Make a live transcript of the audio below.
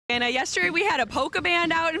And yesterday we had a polka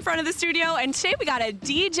band out in front of the studio, and today we got a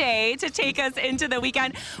DJ to take us into the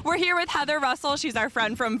weekend. We're here with Heather Russell. She's our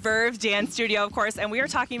friend from Verve Dance Studio, of course, and we are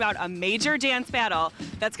talking about a major dance battle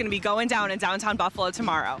that's going to be going down in downtown Buffalo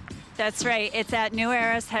tomorrow. That's right. It's at New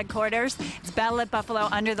Era's headquarters. It's Battle at Buffalo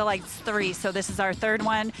Under the Lights 3. So this is our third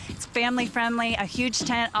one. It's family friendly, a huge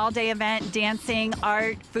tent, all-day event, dancing,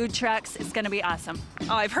 art, food trucks. It's going to be awesome.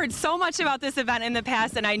 Oh, I've heard so much about this event in the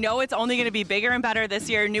past, and I know it's only going to be bigger and better this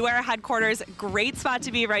year. New Era headquarters, great spot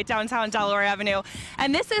to be right downtown Delaware Avenue.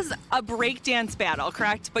 And this is a breakdance battle,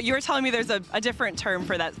 correct? But you were telling me there's a different term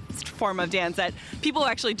for that form of dance that people who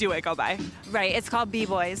actually do it go by. Right. It's called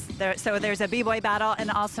B-Boys. So there's a B-Boy battle and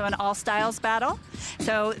also an all-styles battle.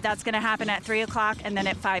 So that's going to happen at 3 o'clock and then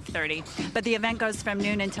at 5:30. But the event goes from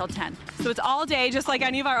noon until 10. So it's all day, just like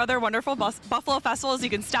any of our other wonderful Buffalo festivals. You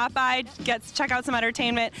can stop by, check out some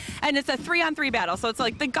entertainment, and it's a 3-on-3 battle. So it's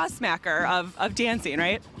like the Gussmacker of dancing,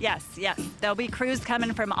 right? Yes, yes. There'll be crews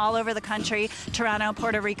coming from all over the country, Toronto,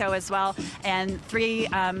 Puerto Rico as well, and 3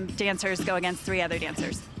 dancers go against 3 other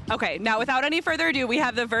dancers. Okay, now without any further ado, we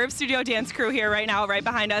have the Verve Studio dance crew here right now, right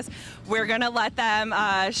behind us. We're gonna let them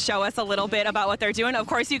show us a little bit about what they're doing. Of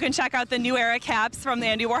course, you can check out the New Era caps from the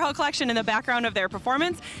Andy Warhol collection in the background of their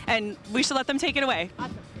performance, and we should let them take it away.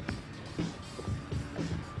 Awesome.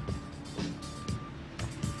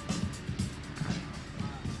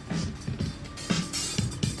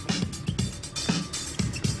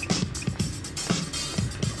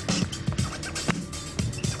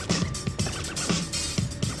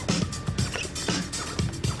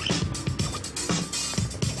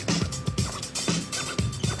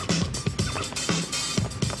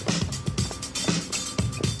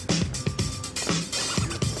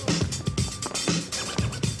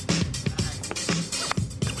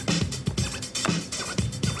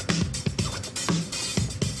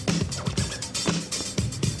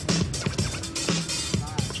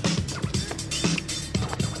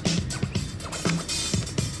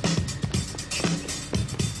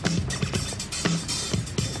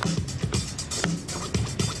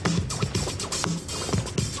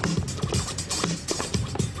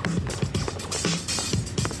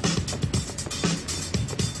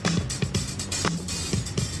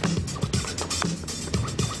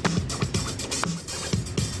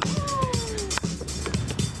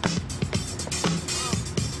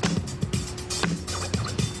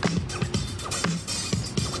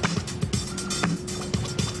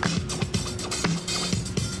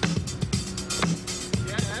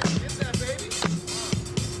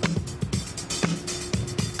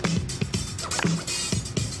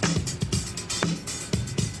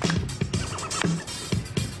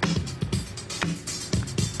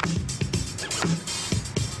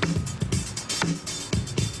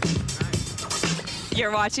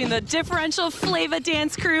 You're watching the Differential Flava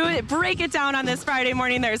Dance Crew break it down on this Friday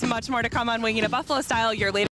morning. There's much more to come on Winging It Buffalo Style. Your latest